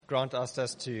Grant asked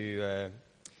us to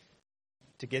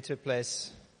get to a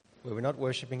place where we're not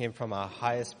worshiping Him from our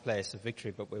highest place of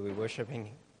victory, but where we're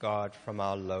worshiping God from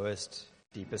our lowest,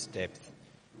 deepest depth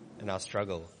in our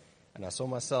struggle. And I saw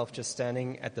myself just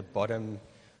standing at the bottom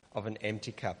of an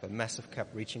empty cup, a massive cup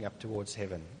reaching up towards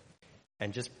heaven,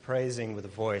 and just praising with a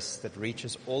voice that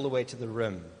reaches all the way to the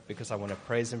rim, because I want to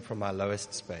praise Him from my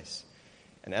lowest space.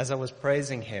 And as I was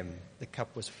praising Him, the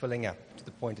cup was filling up to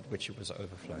the point at which it was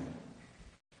overflowing.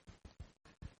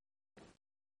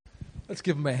 Let's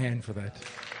give Him a hand for that.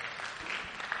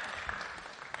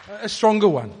 A stronger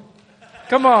one.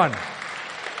 Come on.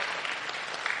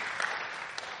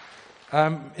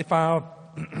 If our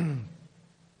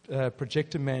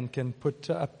projector man can put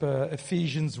up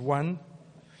Ephesians 1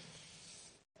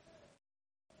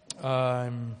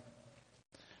 from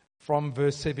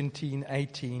verse 17,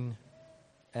 18,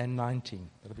 and 19.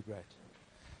 That'll be great.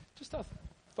 Just I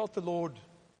felt the Lord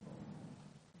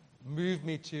move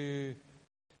me to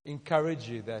encourage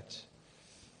you that,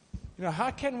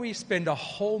 how can we spend a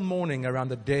whole morning around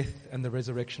the death and the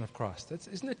resurrection of Christ?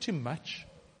 Isn't it too much?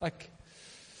 This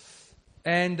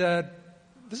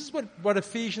is what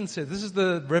Ephesians says. This is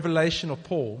the revelation of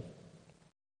Paul.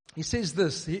 He says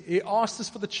this. He asked this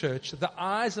for the church, that the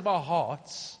eyes of our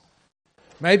hearts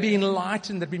may be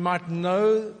enlightened, that we might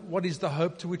know what is the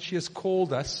hope to which He has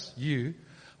called us, you.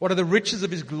 What are the riches of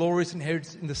His glorious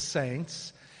inheritance in the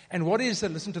saints? And what is,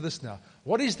 listen to this now,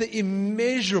 what is the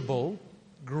immeasurable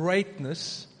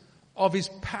greatness of His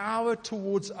power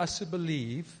towards us who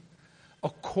believe,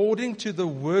 according to the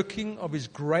working of His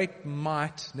great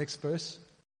might. Next verse.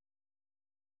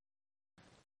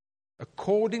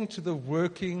 According to the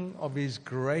working of His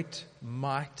great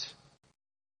might.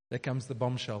 There comes the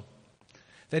bombshell.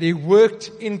 That He worked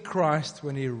in Christ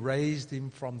when He raised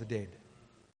Him from the dead.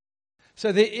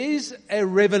 So there is a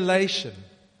revelation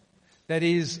that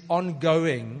is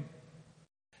ongoing,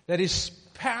 that is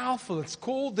powerful. It's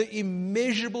called the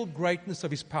immeasurable greatness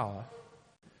of His power.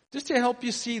 Just to help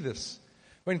you see this,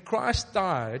 when Christ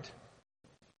died,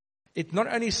 it not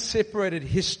only separated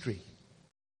history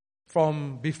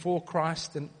from before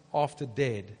Christ and after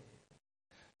dead,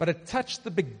 but it touched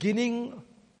the beginning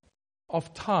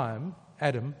of time,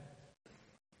 Adam,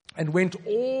 and went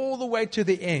all the way to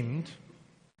the end.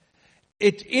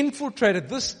 It infiltrated.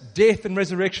 This death and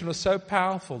resurrection was so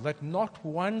powerful that not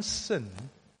one sin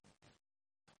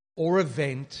or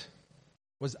event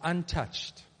was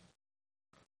untouched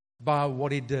by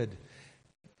what He did.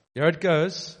 Here it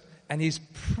goes. And He's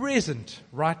present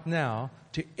right now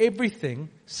to everything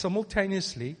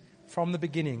simultaneously from the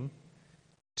beginning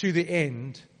to the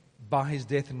end by His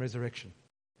death and resurrection.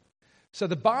 So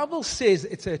the Bible says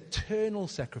it's an eternal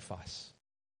sacrifice,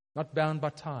 not bound by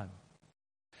time.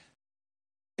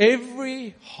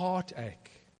 Every heartache,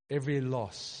 every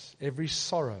loss, every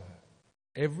sorrow,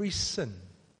 every sin,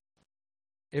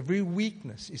 every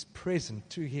weakness is present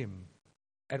to Him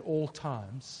at all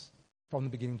times from the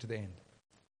beginning to the end.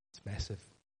 It's massive.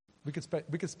 We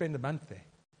could spend a month there.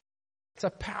 It's how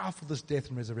powerful this death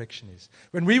and resurrection is.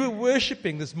 When we were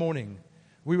worshiping this morning,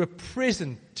 we were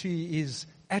present to His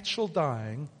actual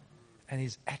dying and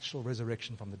His actual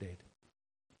resurrection from the dead.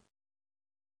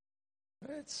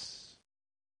 It's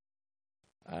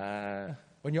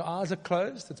when your eyes are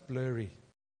closed, it's blurry.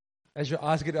 As your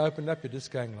eyes get opened up, you're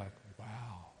just going like,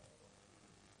 wow,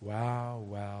 wow,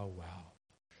 wow, wow.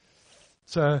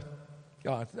 So,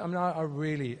 yeah, I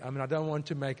don't want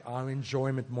to make our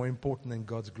enjoyment more important than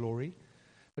God's glory.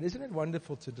 But isn't it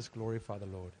wonderful to just glorify the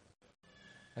Lord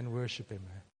and worship Him?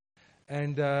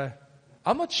 And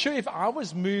I'm not sure if I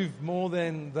was moved more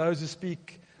than those who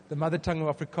speak the mother tongue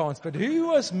of Afrikaans, but who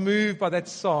was moved by that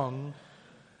song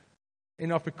in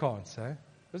Afrikaans?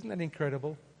 Isn't that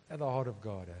incredible? At the heart of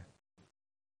God.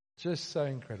 Just so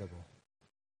incredible.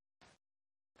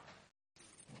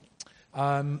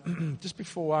 Just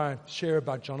before I share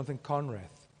about Jonathan Conrath,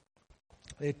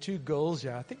 there are two girls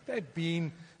here. I think I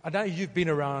know you've been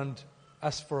around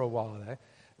us for a while,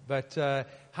 but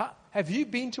have you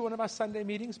been to one of our Sunday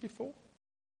meetings before?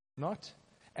 Not?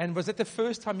 And was that the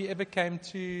first time you ever came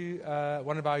to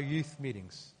one of our youth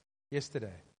meetings?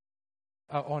 Yesterday?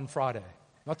 On Friday?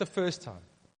 Not the first time?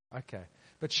 Okay.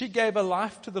 But she gave her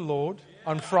life to the Lord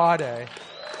on Friday.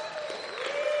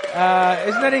 Isn't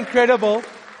that incredible?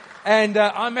 And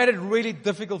I made it really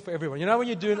difficult for everyone. You know when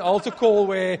you do an altar call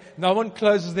where no one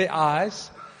closes their eyes?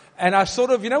 And I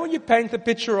sort of, when you paint the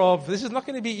picture of, this is not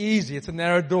going to be easy. It's a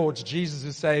narrow door. It's Jesus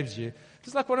who saves you.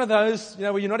 It's like one of those,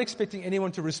 where you're not expecting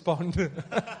anyone to respond.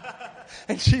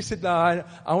 And she said, no,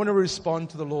 I want to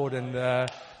respond to the Lord. And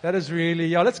that is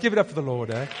really, let's give it up for the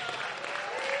Lord.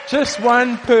 Just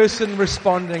one person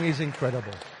responding is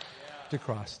incredible to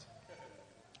Christ.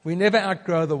 We never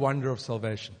outgrow the wonder of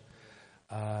salvation.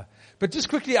 But just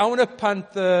quickly, I want to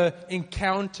punt the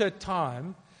encounter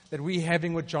time that we're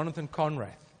having with Jonathan Conrath.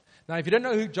 Now, if you don't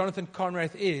know who Jonathan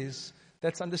Conrath is,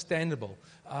 that's understandable.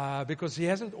 Because he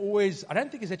hasn't always, I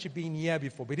don't think he's actually been here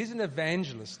before, but he's an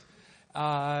evangelist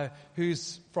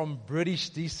who's from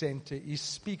British descent. He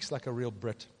speaks like a real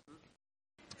Brit.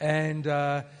 And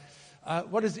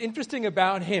what is interesting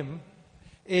about him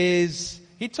is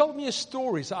he told me a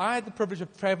story. So I had the privilege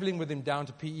of traveling with him down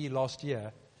to PE last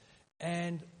year.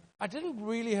 And I didn't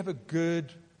really have a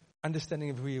good understanding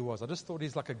of who he was. I just thought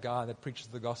he's like a guy that preaches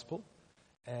the gospel.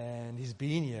 And he's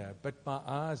been here. But my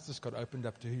eyes just got opened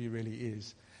up to who he really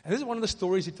is. And this is one of the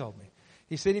stories he told me.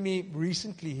 He said to me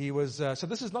recently he was, so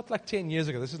this is not like 10 years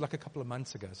ago. This is like a couple of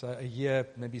months ago. So a year,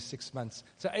 maybe 6 months.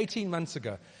 So 18 months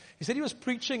ago. He said he was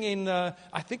preaching in,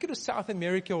 I think it was South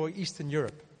America or Eastern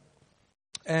Europe.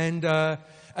 And a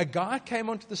guy came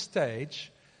onto the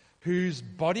stage whose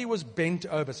body was bent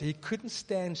over. So he couldn't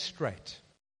stand straight.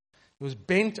 He was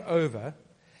bent over.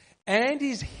 And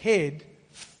his head,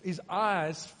 his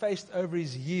eyes faced over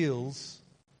his heels.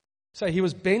 So he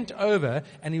was bent over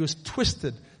and he was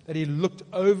twisted that he looked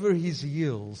over his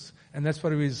heels. And that's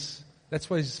what his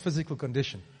physical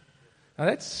condition. Now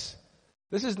this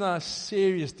is now a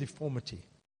serious deformity.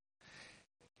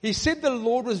 He said the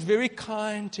Lord was very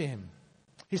kind to him.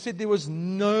 He said there was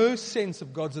no sense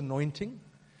of God's anointing.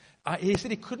 He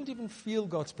said he couldn't even feel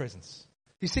God's presence.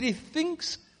 He said he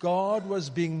thinks God was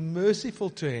being merciful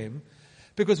to him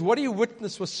because what he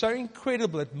witnessed was so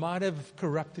incredible it might have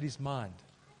corrupted his mind,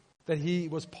 that he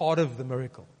was part of the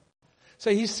miracle.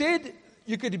 So he said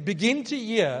you could begin to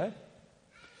hear,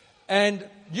 and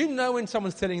you know when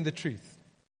someone's telling you the truth.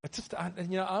 It's just,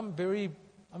 I'm very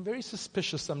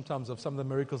suspicious sometimes of some of the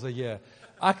miracles I hear.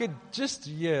 I could just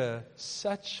hear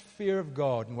such fear of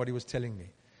God in what he was telling me.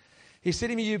 He said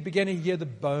to me, you began to hear the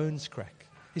bones crack.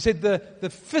 He said the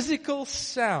physical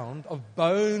sound of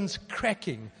bones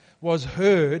cracking was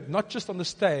heard, not just on the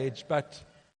stage, but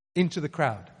into the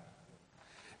crowd.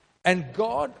 And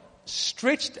God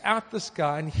stretched out this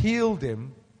guy and healed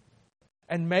him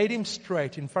and made him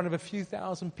straight in front of a few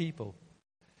thousand people.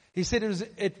 He said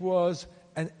it was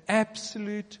an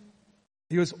absolute,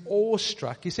 he was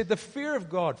awestruck. He said the fear of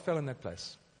God fell in that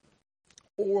place.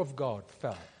 Awe of God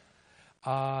fell.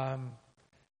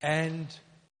 And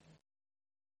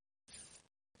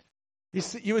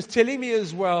he was telling me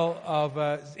as well of,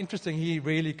 it's interesting, he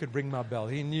really could ring my bell.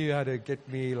 He knew how to get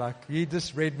me, he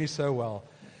just read me so well.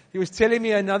 He was telling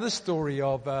me another story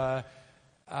of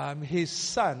his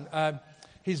son,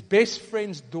 his best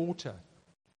friend's daughter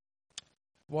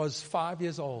was 5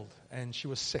 years old and she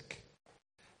was sick.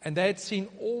 And they had seen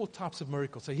all types of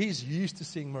miracles. So he's used to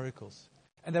seeing miracles.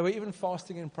 And they were even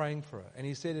fasting and praying for her. And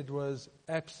he said it was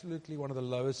absolutely one of the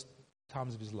lowest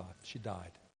times of his life. She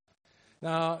died.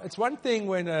 Now, it's one thing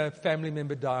when a family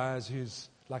member dies who's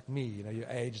like me, you're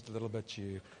aged a little bit,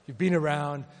 you've been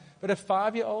around. But a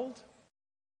 5-year-old,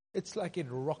 it's like it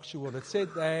rocks your world. It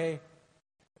said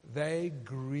they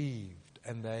grieved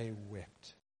and they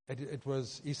wept.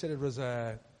 He said it was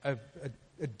a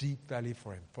deep valley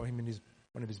for him and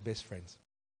one of his best friends.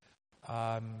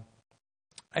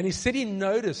 And he said he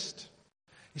noticed,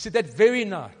 he said that very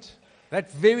night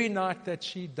that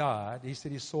she died, he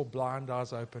said he saw blind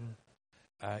eyes open,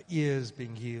 ears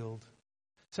being healed.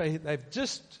 So they've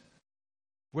just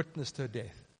witnessed her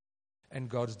death, and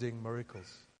God's doing miracles.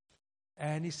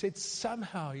 And he said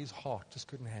somehow his heart just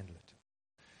couldn't handle it.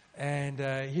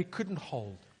 And he couldn't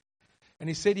hold. And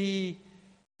he said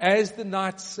as the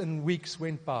nights and weeks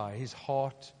went by, his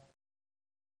heart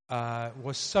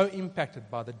was so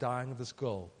impacted by the dying of this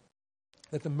girl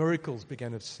that the miracles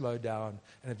began to slow down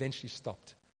and eventually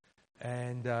stopped.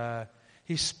 And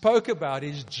he spoke about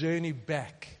his journey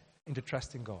back into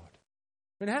trusting God.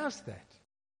 I mean, how's that?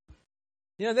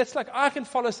 That's like I can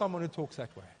follow someone who talks that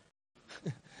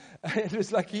way. It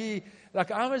was like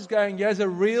I was going, here's a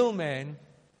real man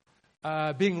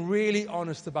being really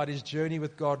honest about his journey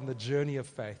with God and the journey of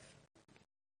faith.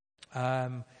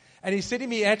 And he said to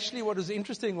me, actually, what was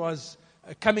interesting was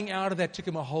coming out of that took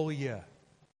him a whole year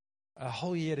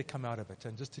to come out of it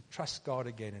and just to trust God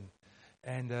again.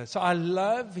 And so I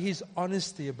love his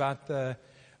honesty about the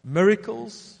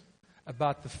miracles,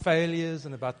 about the failures,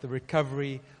 and about the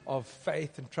recovery of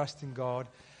faith and trust in God.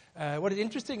 What is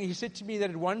interesting, he said to me that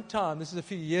at one time, this is a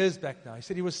few years back now, he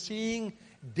said he was seeing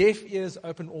deaf ears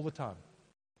open all the time.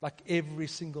 Like every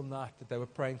single night that they were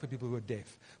praying for people who were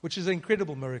deaf, which is an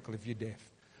incredible miracle if you're deaf.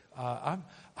 I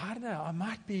don't know, I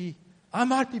might be I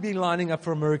might be lining up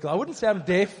for a miracle. I wouldn't say I'm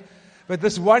deaf, but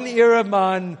this one ear of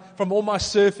mine from all my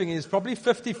surfing is probably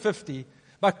 50-50.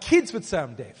 My kids would say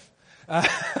I'm deaf.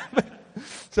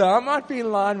 So I might be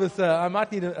in line with, I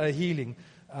might need a healing.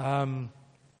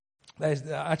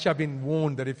 Actually, I've been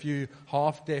warned that if you're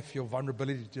half deaf, your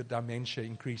vulnerability to dementia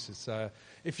increases. So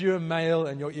if you're a male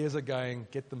and your ears are going,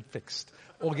 get them fixed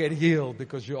or get healed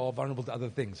because you are vulnerable to other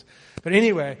things. But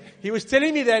anyway, he was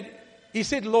telling me that, he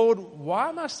said, Lord, why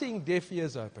am I seeing deaf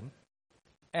ears open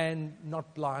and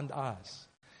not blind eyes?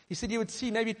 He said you would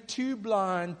see maybe 2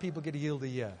 blind people get healed a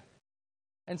year.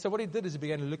 And so what he did is he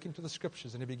began to look into the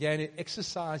scriptures and he began to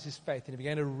exercise his faith and he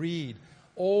began to read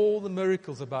all the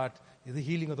miracles about the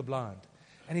healing of the blind.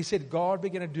 And he said God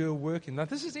began to do a work in. Now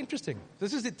this is interesting.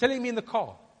 This is telling me in the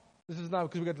car. This is now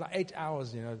because we've got like 8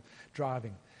 hours,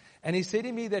 driving. And he said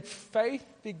to me that faith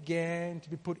began to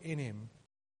be put in him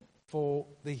for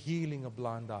the healing of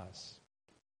blind eyes.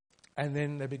 And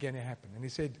then they began to happen. And he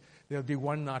said there'll be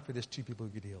one night where there's 2 people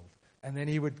who get healed. And then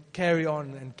he would carry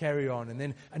on. And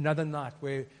then another night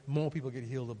where more people get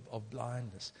healed of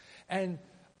blindness. And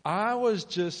I was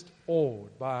just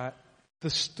awed by the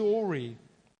story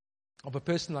of a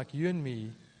person like you and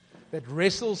me that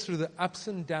wrestles through the ups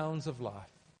and downs of life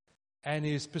and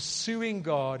is pursuing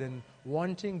God and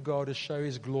wanting God to show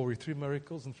His glory through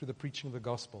miracles and through the preaching of the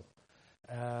gospel.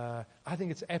 I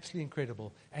think it's absolutely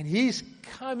incredible. And he's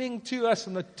coming to us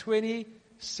on the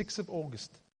 26th of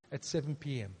August at 7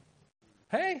 p.m.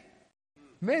 Hey,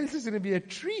 man, this is going to be a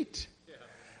treat.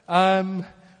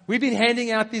 We've been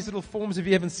handing out these little forms if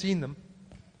you haven't seen them.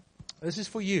 This is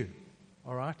for you,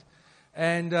 all right?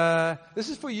 And this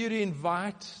is for you to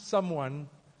invite someone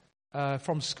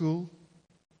from school,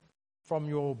 from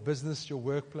your business, your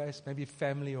workplace, maybe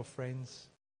family or friends.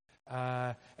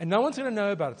 And no one's going to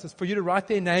know about it. So it's for you to write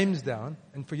their names down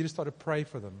and for you to start to pray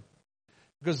for them.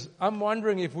 Because I'm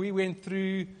wondering if we went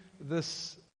through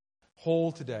this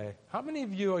hall today, how many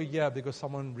of you are here because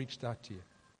someone reached out to you?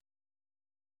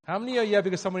 How many are here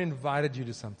because someone invited you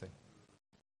to something?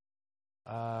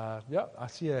 Yeah, I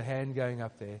see a hand going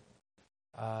up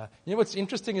there. What's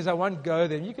interesting is I won't go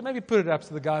there. You can maybe put it up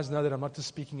so the guys know that I'm not just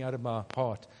speaking out of my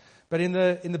heart. But in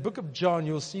the book of John,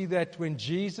 you'll see that when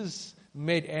Jesus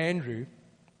met Andrew,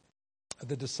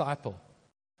 the disciple,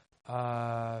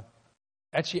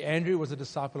 actually Andrew was a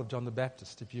disciple of John the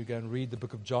Baptist, if you go and read the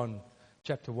book of John,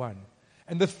 chapter 1.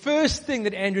 And the first thing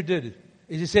that Andrew did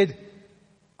is he said,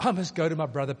 I must go to my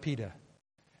brother Peter.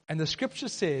 And the scripture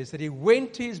says that he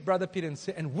went to his brother Peter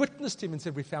and witnessed him and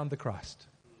said, we found the Christ.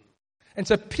 And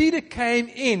so Peter came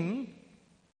in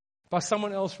by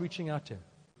someone else reaching out to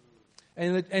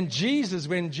him. And Jesus,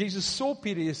 when Jesus saw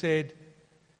Peter, he said,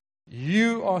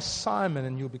 you are Simon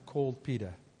and you'll be called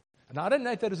Peter. And I don't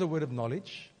know if that is a word of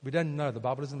knowledge. We don't know. The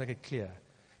Bible doesn't make it clear.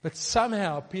 But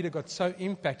somehow Peter got so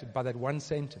impacted by that one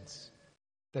sentence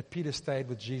that Peter stayed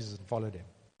with Jesus and followed him.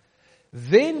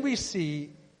 Then we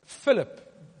see Philip,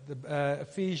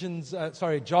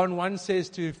 John 1 says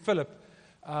to Philip,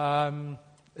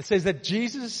 it says that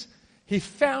Jesus, he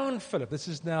found Philip. This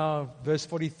is now verse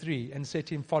 43, and said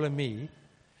to him, follow me.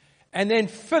 And then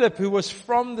Philip, who was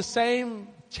from the same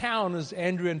town as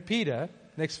Andrew and Peter,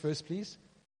 next verse please,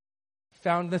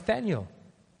 found Nathanael.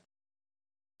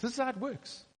 This is how it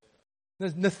works.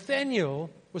 Nathanael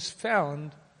was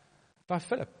found by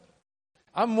Philip.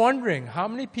 I'm wondering how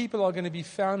many people are going to be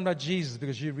found by Jesus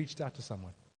because you reached out to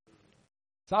someone.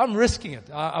 So I'm risking it.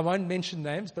 I won't mention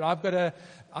names, but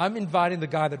I'm inviting the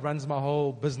guy that runs my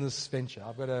whole business venture.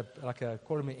 I've got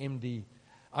call him an MD.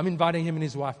 I'm inviting him and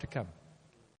his wife to come.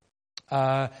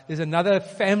 There's another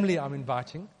family I'm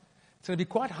inviting. It's going to be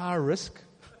quite high risk.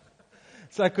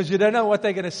 So, because you don't know what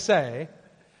they're going to say.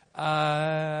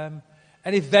 And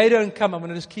if they don't come, I'm going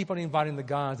to just keep on inviting the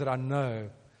guys that I know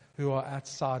who are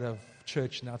outside of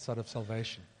church and outside of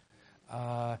salvation.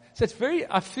 So it's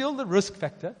I feel the risk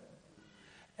factor.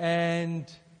 And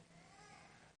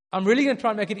I'm really going to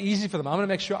try and make it easy for them. I'm going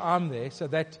to make sure I'm there so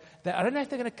that I don't know if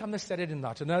they're going to come this Saturday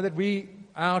night. I know that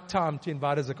our time to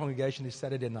invite as a congregation is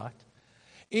Saturday night.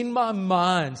 In my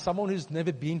mind, someone who's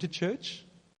never been to church,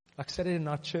 like Saturday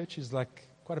night church is like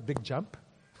quite a big jump.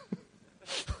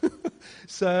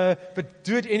 But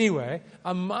do it anyway.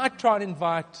 I might try and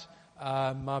invite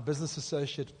my business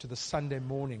associate to the Sunday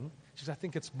morning, because I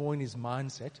think it's more in his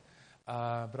mindset.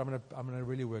 But I'm going to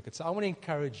really work it. So I want to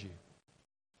encourage you.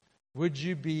 Would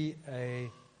you be a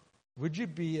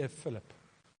Philip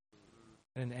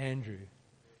and an Andrew,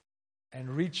 and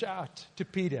reach out to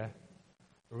Peter,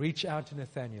 reach out to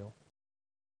Nathanael,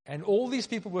 and all these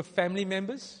people were family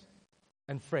members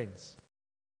and friends.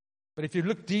 But if you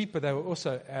look deeper, they were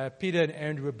also, Peter and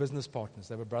Andrew were business partners.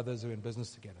 They were brothers who were in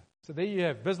business together. So there you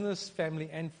have business, family,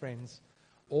 and friends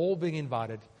all being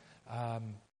invited. I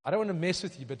don't want to mess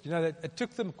with you, but you know, it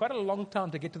took them quite a long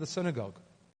time to get to the synagogue.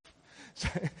 So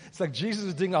it's like Jesus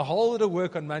was doing a whole lot of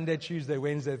work on Monday, Tuesday,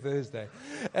 Wednesday, Thursday.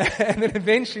 And then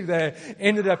eventually they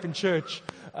ended up in church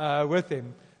with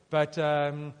him. But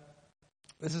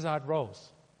this is how it rolls.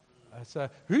 So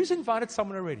who's invited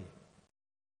someone already?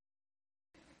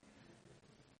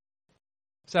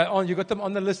 So you got them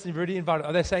on the list and you've already invited.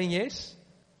 Are they saying yes?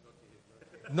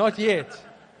 Not yet.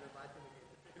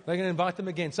 They're going to invite them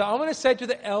again. So I want to say to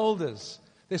the elders,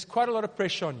 there's quite a lot of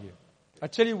pressure on you. I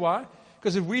tell you why.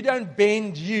 Because if we don't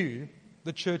bend you,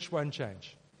 the church won't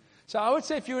change. So I would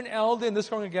say if you're an elder in this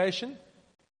congregation,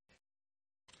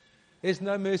 there's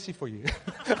no mercy for you.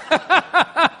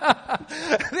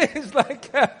 There's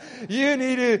you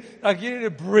need to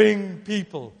bring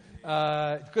people.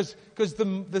 Because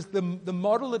the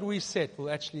model that we set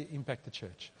will actually impact the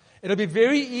church. It'll be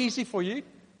very easy for you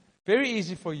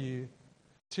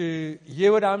to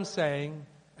hear what I'm saying,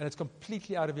 and it's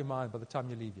completely out of your mind by the time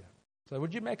you leave here. So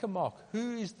would you make a mark?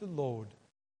 Who is the Lord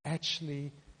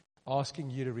actually asking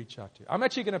you to reach out to? I'm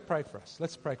actually going to pray for us.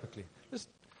 Let's pray quickly. Just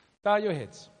bow your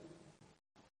heads.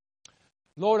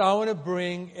 Lord, I want to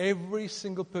bring every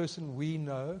single person we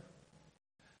know,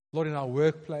 Lord, in our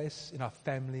workplace, in our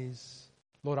families,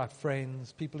 Lord, our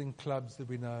friends, people in clubs that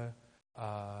we know,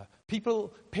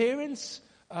 parents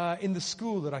in the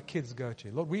school that our kids go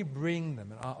to. Lord, we bring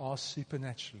them and I ask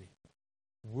supernaturally,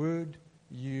 would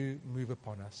you move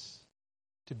upon us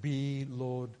to be,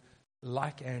 Lord,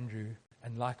 like Andrew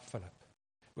and like Philip,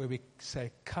 where we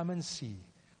say, come and see,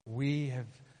 we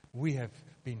have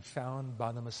been found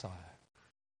by the Messiah.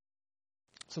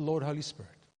 So Lord, Holy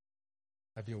Spirit,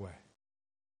 have your way.